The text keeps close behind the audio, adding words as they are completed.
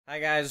Hi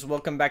guys,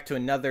 welcome back to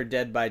another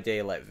Dead by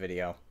Daylight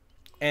video.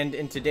 And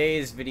in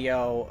today's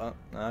video,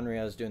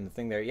 Onryo's doing the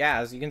thing there. Yeah,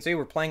 as you can see,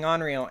 we're playing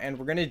Onryo, and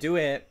we're gonna do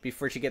it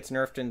before she gets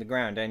nerfed in the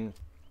ground. And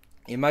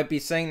you might be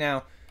saying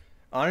now,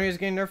 Onryo's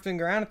getting nerfed in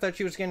the ground? I thought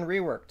she was getting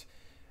reworked.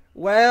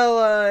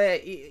 Well,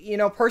 you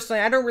know,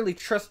 personally, I don't really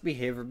trust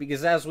behavior,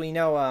 because as we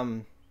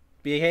know,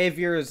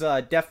 behavior's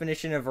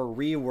definition of a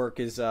rework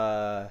is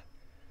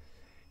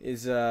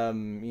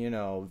you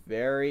know,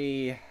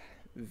 very,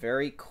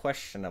 very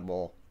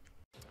questionable.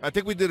 I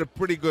think we did a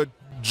pretty good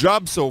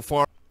job so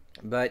far.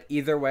 But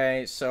either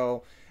way,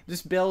 so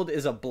this build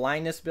is a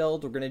blindness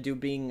build. We're gonna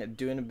doing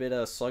a bit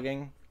of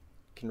slugging. You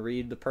can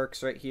read the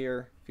perks right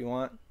here if you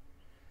want.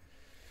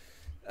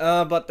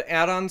 But the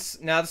add-ons,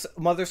 now this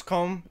Mother's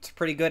Comb, it's a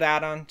pretty good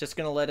add-on. Just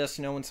gonna let us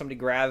know when somebody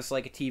grabs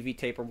like a TV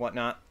tape or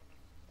whatnot.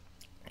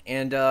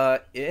 And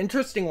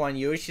interesting one,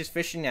 Yoshi's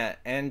fishing net.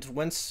 And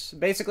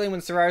basically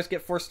when survivors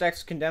get 4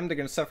 stacks condemned, they're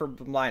gonna suffer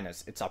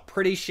blindness. It's a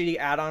pretty shitty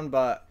add-on,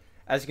 but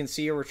as you can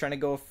see here, we're trying to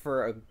go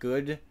for a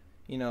good,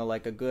 you know,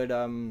 like a good,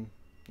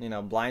 you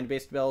know,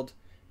 blind-based build.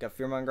 Got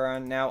Fearmonger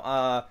on.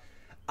 Now,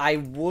 I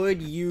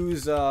would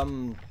use,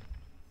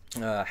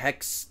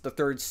 Hex the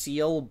Third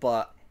Seal,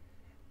 but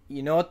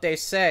you know what they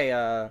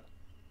say,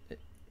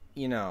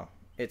 you know,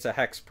 it's a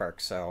Hex perk,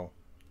 so,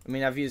 I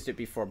mean, I've used it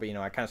before, but, you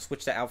know, I kind of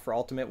switched that out for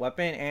Ultimate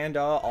Weapon, and,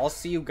 I'll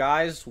see you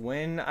guys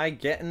when I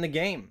get in the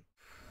game.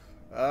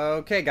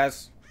 Okay,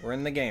 guys, we're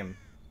in the game.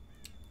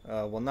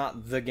 Well,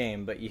 not the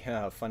game, but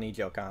yeah, funny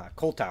joke.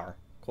 Cold Tower.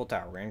 Cold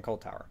Tower. We're in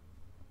Cold Tower.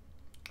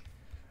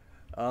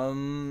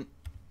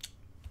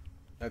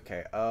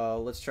 Okay,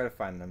 let's try to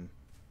find them.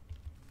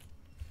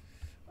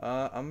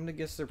 I'm gonna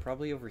guess they're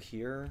probably over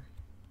here.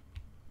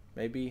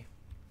 Maybe.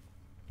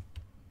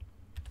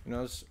 Who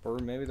knows? Or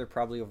maybe they're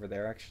probably over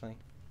there, actually.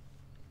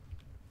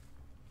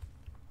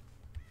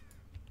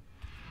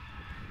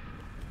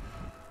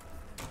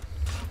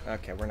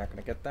 Okay, we're not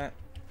gonna get that.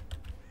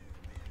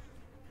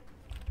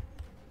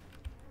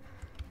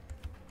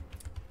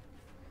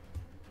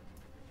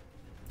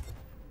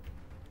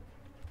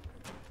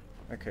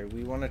 Okay,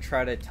 we want to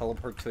try to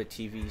teleport to a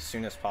TV as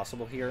soon as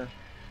possible here,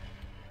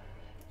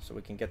 so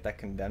we can get that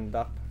condemned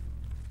up.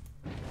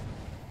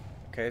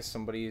 Okay,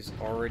 somebody's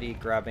already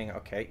grabbing.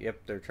 Okay,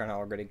 yep, they're trying to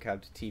already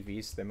grab the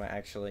TVs. They might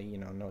actually, you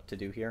know what to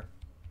do here.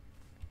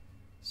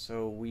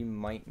 So we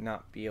might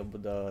not be able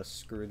to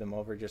screw them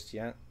over just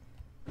yet.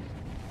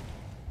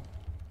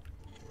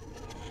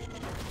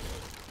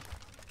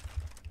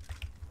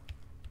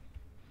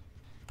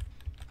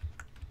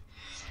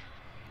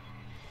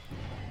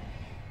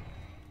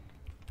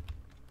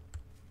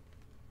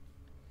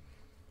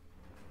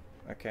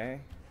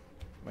 Okay,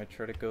 might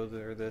try to go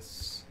there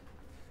this.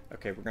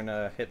 Okay, we're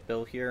gonna hit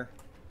Bill here.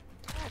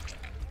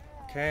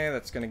 Okay,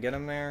 that's gonna get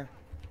him there.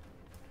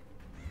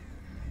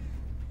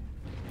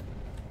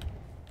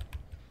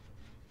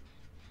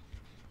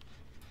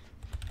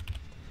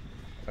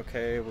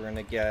 Okay, we're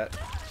gonna get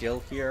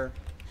Jill here.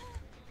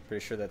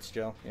 Pretty sure that's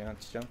Jill. Yeah,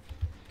 it's Jill.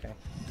 Okay.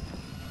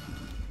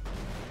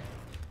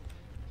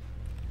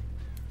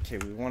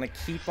 Okay, we want to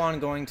keep on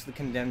going to the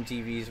condemned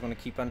TVs. We want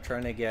to keep on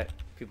trying to get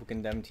people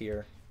condemned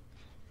here.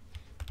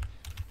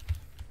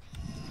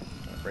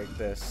 Break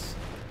this.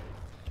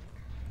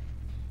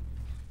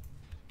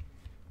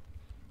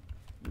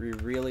 We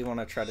really want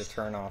to try to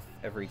turn off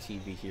every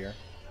TV here.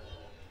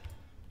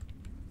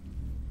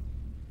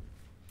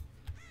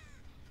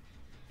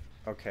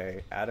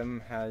 Okay,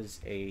 Adam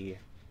has a...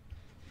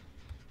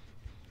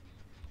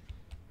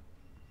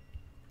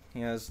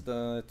 He has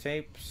the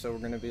tape, so we're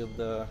going to be able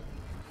to...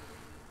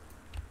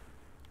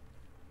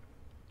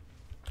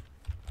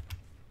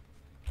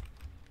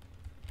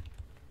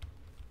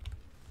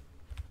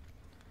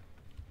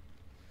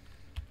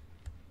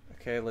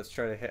 Okay, let's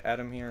try to hit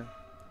Adam here.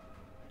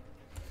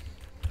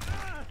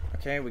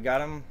 Okay, we got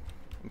him.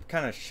 I'm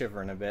kind of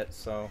shivering a bit,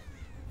 so...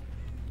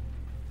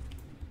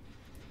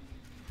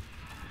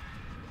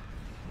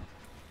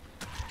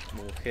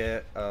 We'll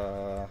hit,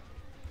 Gale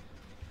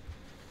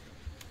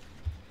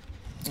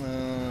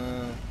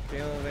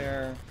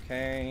there.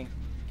 Okay.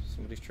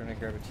 Somebody's trying to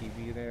grab a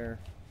TV there.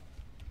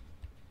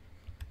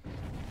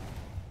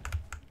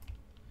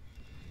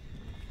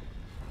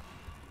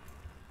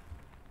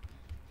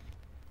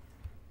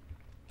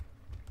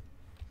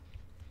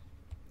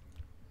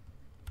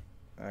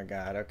 Oh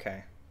god,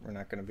 okay. We're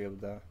not gonna be able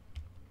to...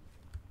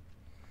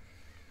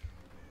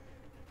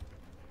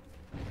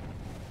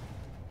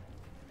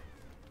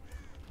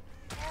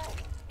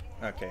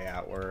 Okay,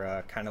 yeah,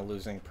 we're kind of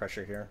losing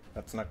pressure here.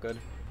 That's not good.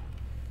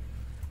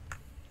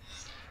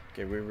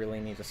 Okay, we really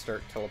need to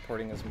start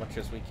teleporting as much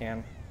as we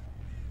can.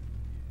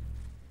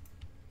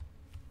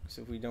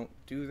 So if we don't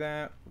do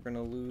that, we're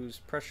gonna lose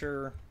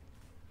pressure.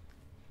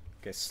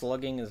 Okay,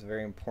 slugging is a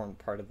very important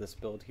part of this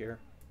build here.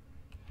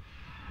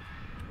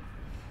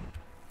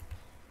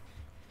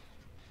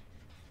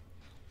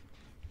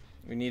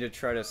 We need to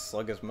try to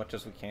slug as much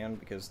as we can,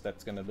 because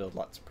that's going to build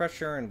lots of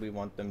pressure, and we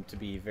want them to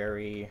be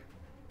very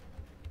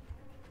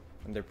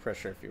under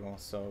pressure, if you will.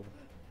 So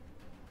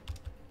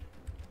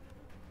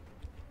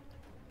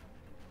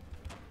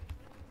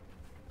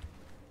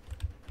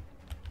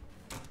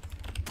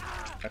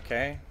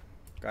Okay.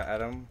 Got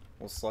Adam.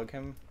 We'll slug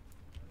him.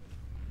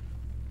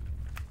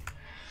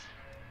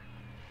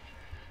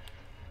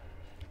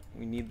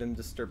 We need them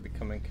to start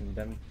becoming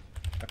condemned.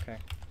 Okay.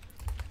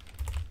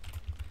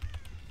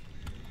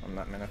 I'm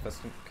not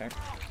manifesting. Okay.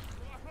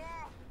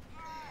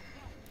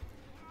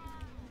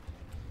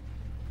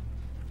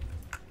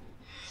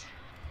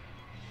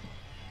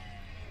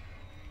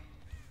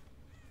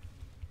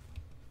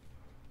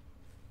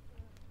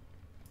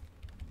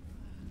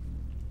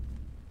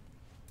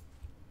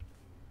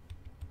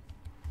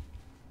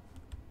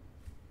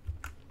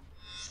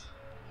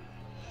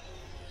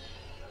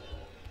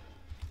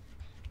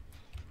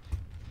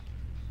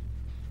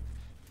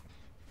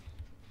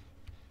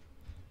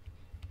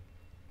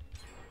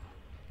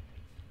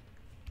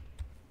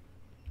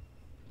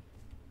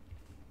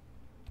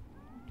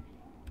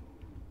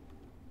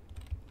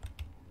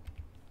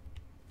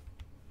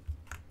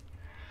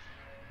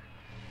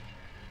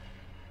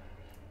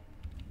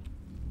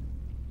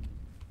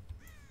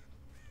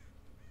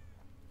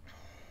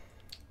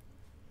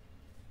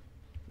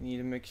 Need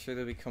to make sure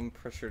they become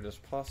pressured as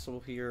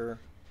possible here.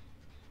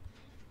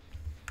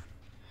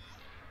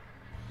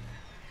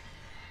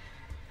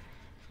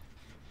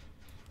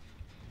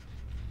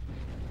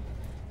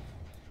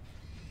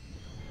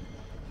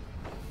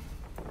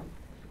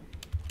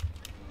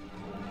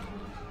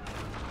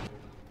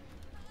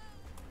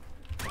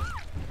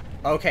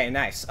 Okay,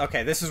 nice.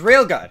 Okay, this is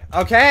real good.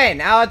 Okay,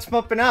 now it's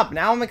pumping up.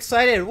 Now I'm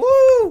excited.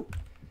 Woo!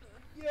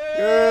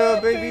 Yeah,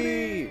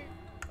 baby!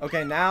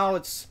 Okay, now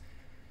it's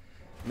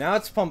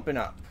pumping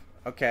up.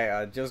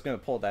 Okay, Jill's gonna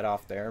pull that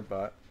off there,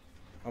 but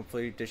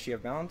hopefully, does she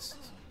have balance?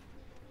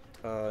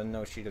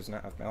 No, she does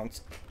not have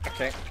balance.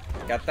 Okay,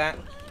 got that.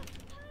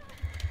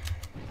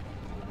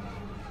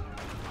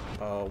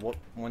 What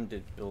one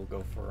did Bill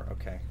go for?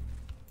 Okay.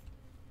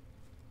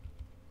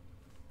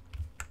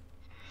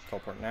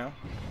 Teleport now.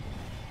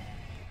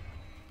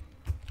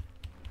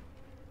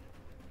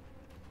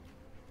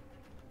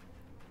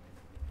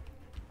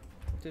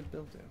 What did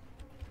Bill do?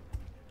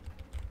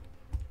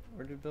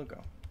 Where did Bill go?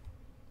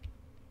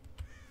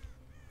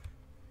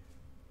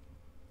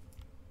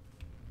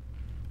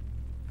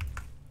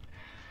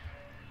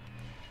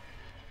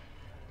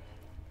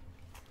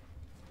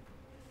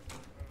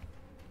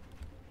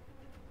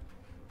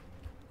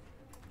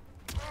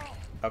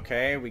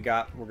 Okay, we're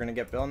gonna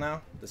get Bill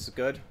now. This is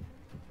good.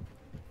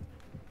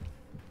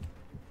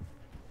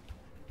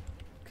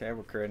 Okay,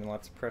 we're creating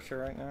lots of pressure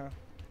right now.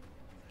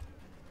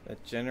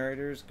 That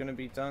generator is gonna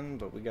be done,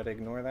 but we gotta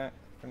ignore that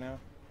for now.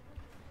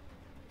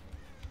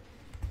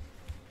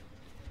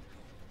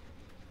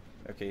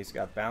 Okay, he's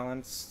got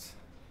balanced.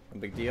 No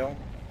big deal.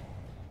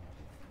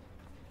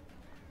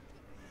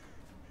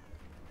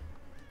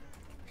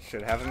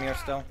 Should have him here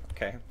still.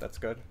 Okay, that's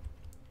good.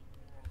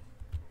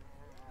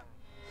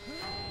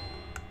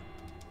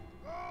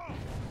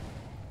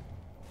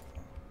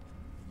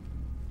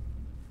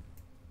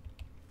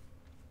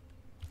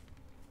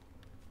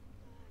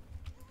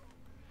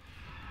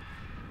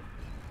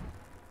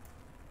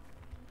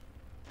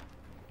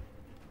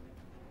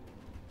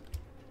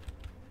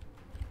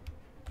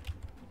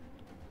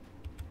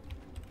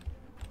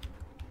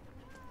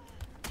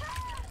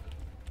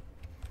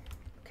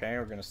 Okay,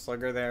 we're gonna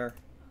slug her there.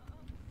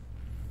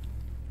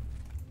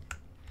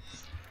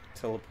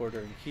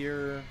 Teleporter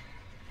here.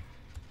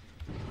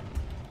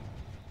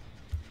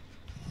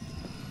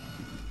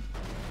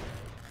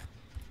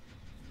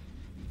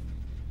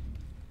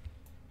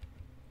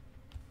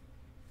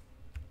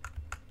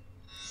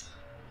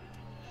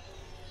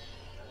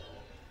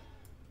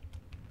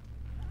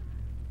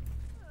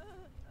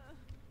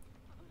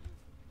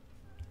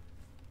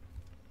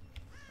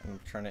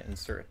 I'm trying to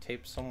insert a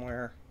tape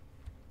somewhere.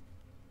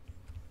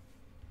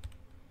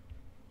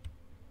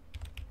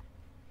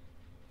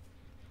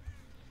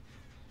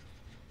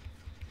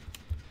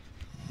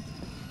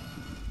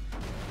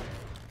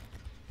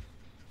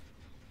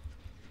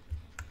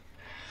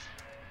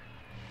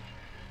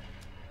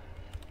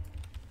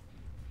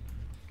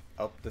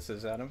 Oh, this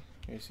is Adam.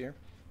 He's here.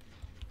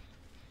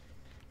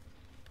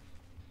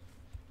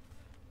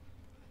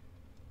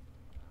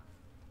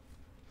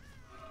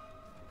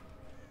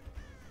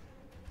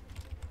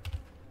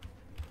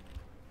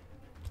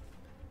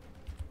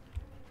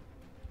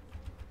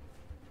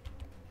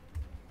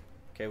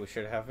 Okay, we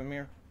should have him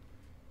here.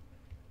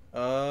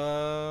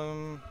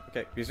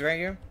 Okay, he's right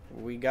here.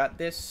 We got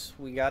this.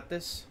 We got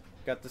this.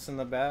 Got this in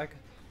the bag.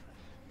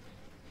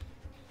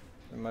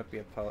 There might be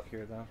a pellet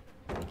here, though.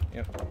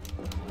 Yep.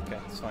 Okay,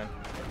 it's fine.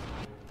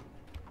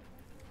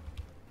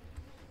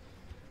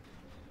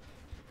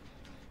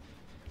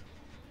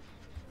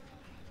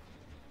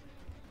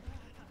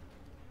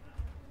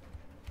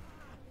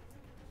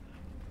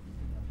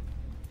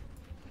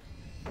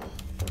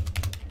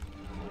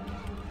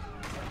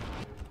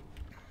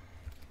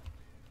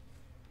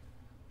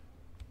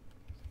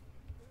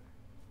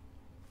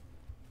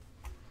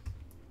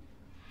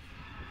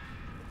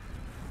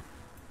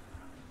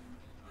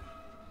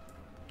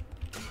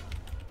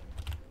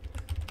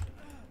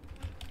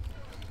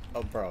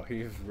 Oh, bro,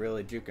 he's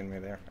really juking me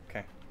there.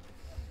 Okay.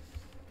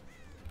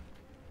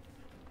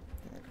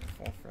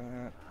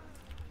 for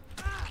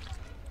that.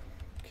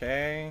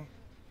 Okay.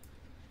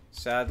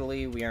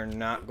 Sadly, we are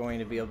not going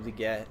to be able to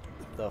get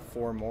the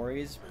 4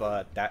 Moris,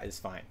 but that is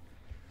fine.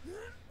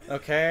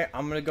 Okay,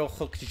 I'm gonna go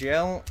hook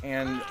jail,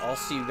 and I'll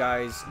see you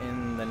guys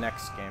in the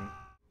next game.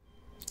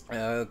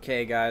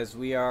 Okay, guys,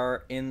 we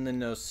are in the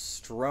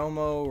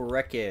Nostromo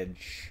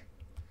wreckage.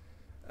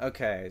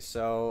 Okay,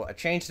 so I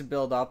changed the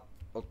build up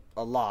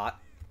a lot.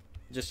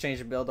 Just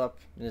changed the build up.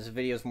 This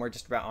video is more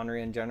just about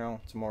onryo in general.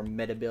 It's a more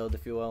meta build,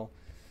 if you will.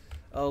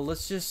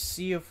 Let's just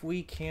see if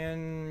we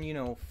can, you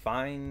know,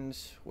 find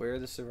where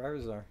the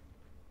survivors are.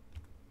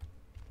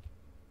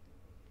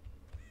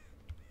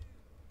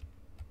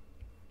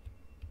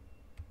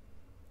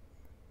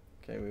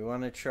 Okay, we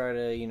want to try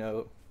to, you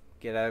know,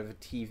 get out of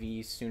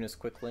TV soon as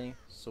quickly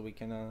so we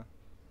can,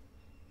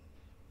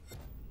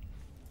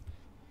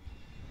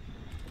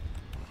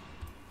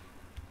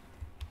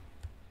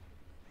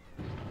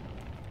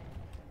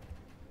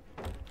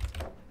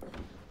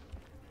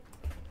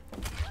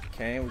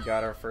 Okay, we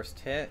got our first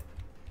hit.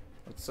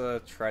 Let's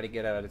try to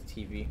get out of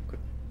TV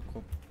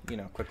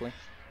quickly.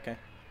 Okay.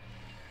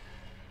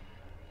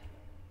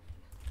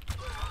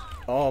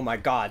 Oh my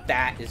god,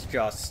 that is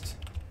just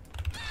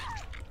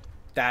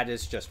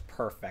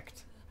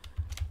perfect.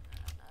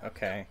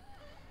 Okay.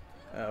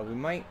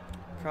 We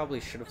probably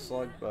should have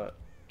slugged, but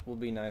we'll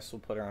be nice. We'll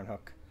put her on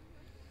hook.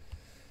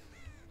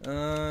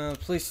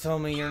 Please tell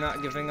me you're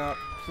not giving up.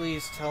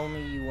 Please tell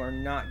me you are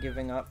not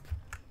giving up.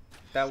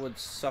 That would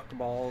suck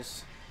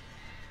balls.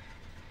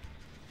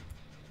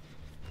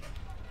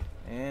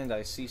 And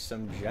I see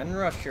some gen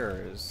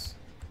rushers.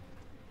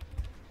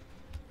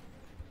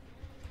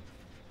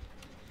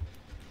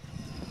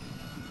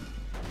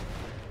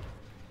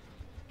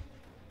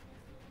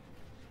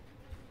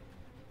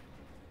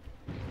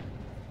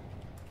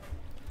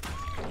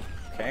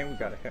 Okay, we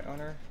got a hit on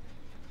her.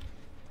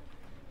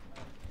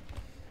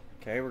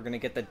 Okay, we're gonna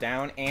get the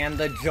down and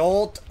the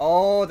jolt.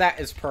 Oh, that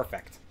is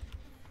perfect.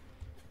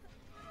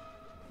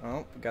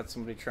 Oh, we got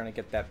somebody trying to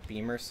get that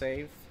beamer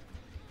save.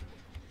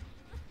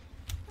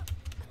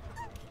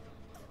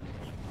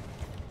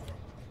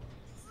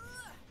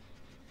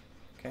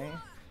 Okay,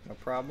 no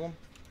problem.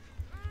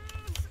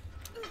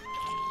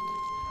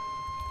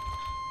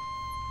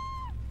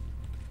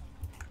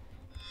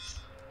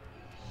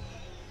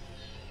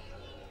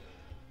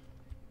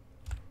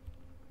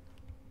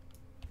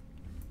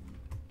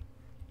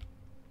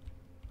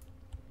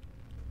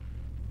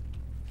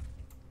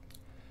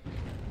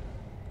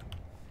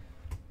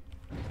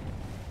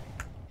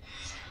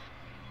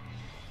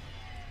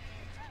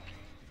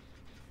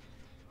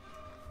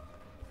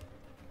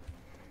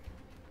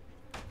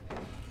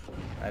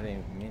 I didn't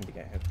even mean to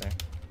get hit there.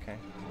 Okay.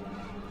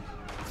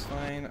 It's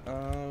fine.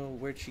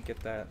 Where'd she get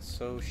that?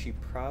 So she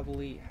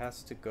probably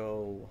has to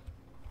go...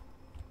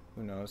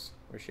 Who knows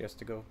where she has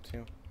to go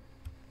to?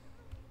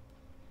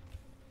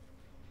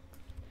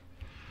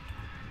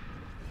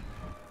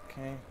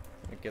 Okay.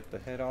 Let me get the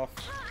hit off.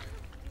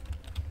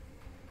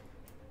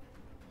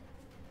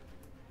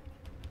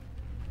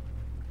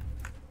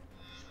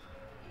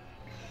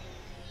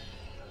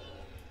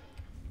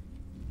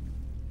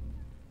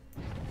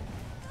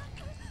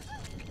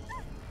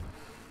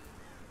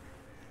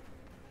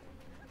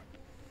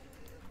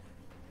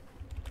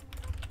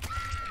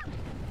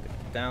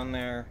 Down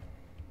there.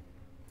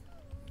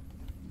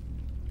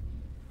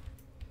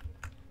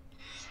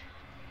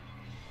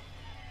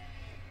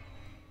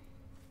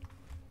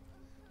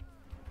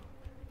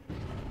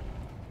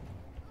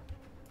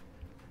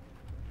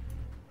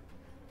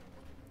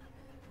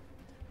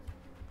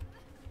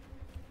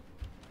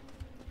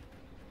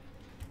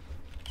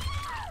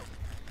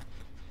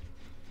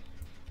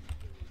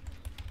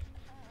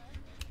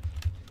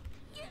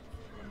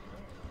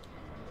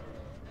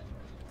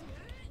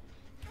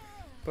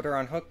 Put her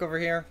on hook over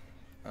here.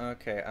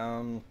 Okay,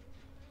 Oh,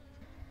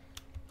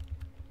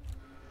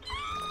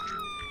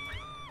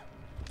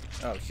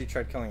 she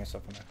tried killing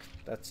herself on hook.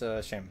 That's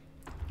a shame.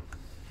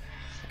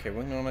 Okay,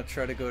 we're gonna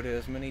try to go to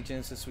as many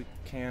gens as we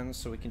can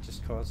so we can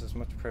just cause as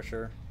much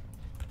pressure.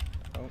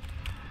 Oh.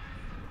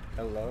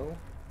 Hello?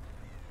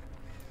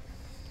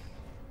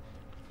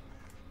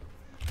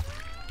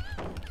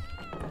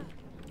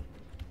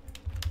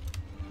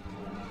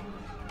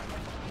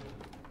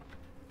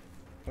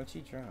 What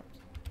she dropped?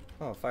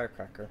 Oh, a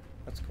firecracker.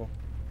 That's cool.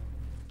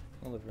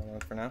 I'll leave her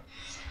alone for now.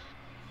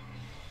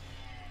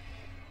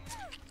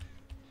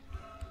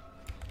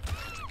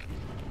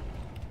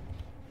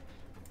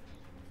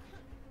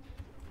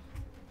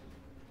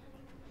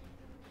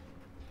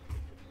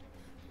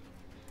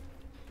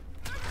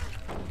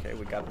 Okay,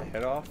 we got the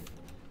hit off.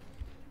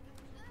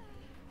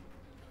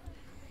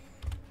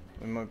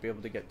 We might be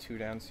able to get 2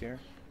 downs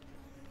here.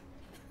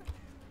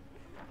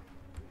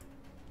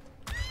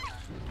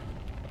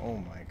 Oh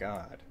my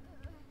god.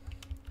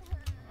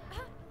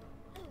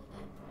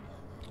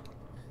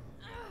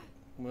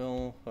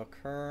 We'll hook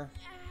her.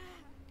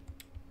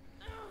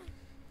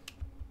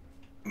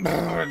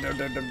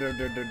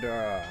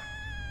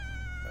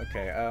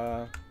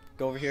 Okay,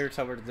 go over here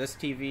to this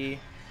TV.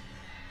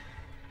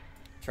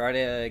 Try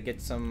to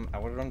get some. I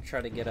would want to try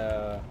to get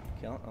a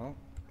kill. Oh,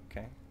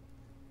 okay.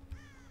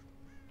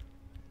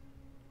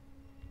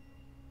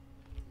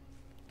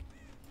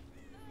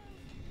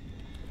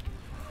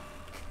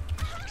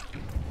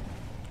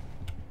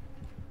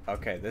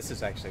 Okay, this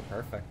is actually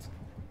perfect.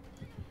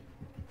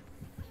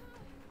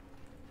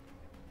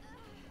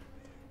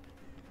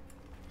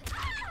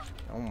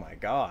 Oh my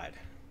god.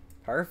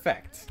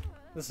 Perfect.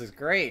 This is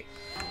great.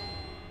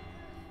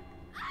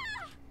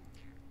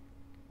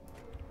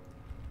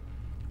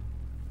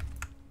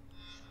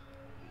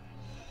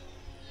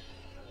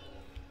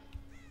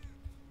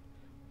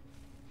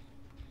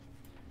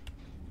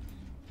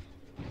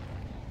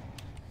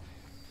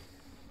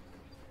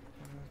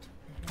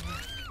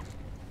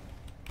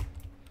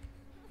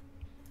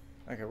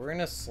 Okay, we're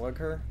gonna slug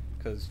her,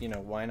 because, you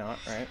know, why not,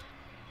 right?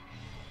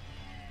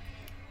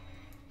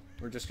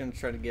 We're just gonna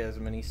try to get as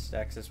many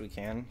stacks as we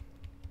can.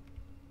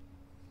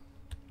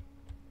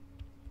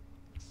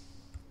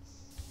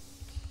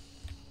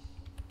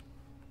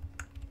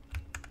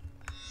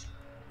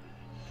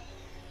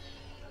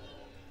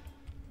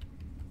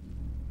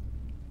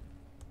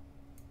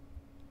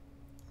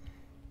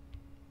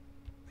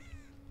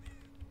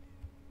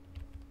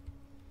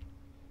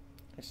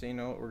 So you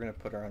know what, we're gonna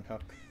put her on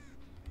hook.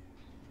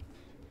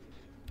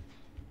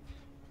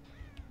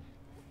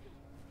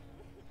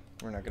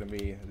 We're not gonna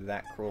be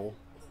that cruel.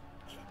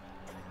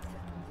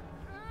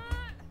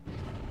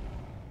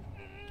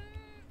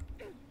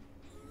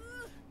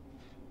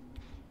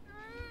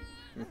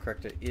 I'm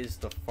correct, it is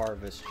the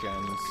farthest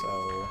gen,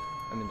 so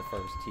I mean the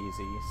farthest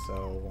TZ,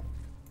 so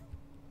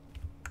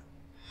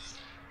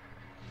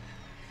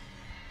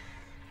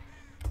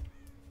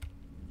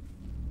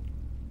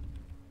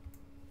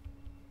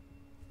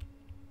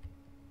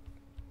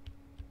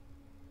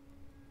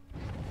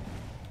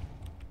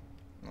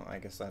well, I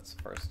guess that's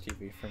the first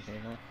TV from here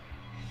now.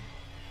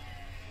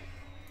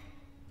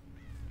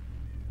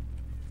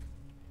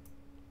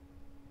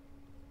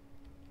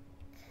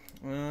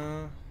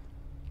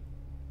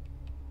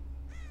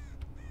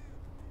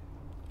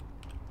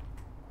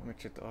 Let me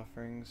check the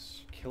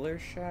offerings. Killer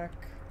Shack?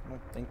 I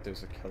don't think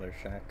there's a Killer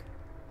Shack.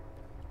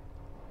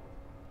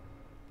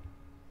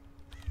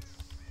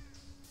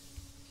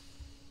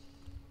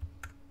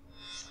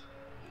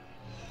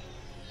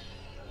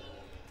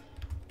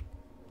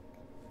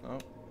 Oh,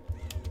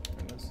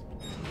 there it is.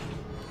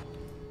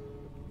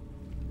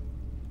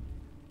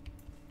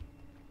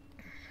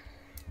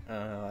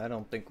 I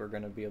don't think we're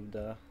gonna be able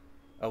to.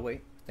 Oh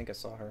wait, I think I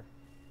saw her.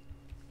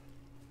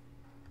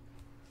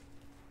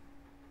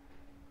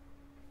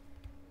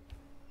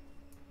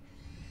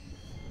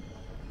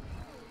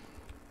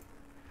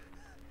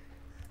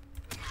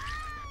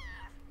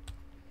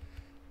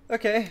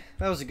 Okay,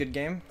 that was a good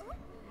game.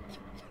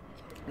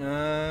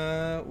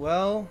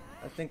 Well,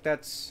 I think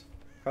that's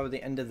probably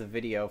the end of the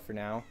video for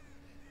now.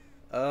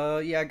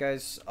 Yeah,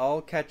 guys,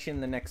 I'll catch you in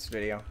the next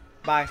video.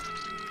 Bye.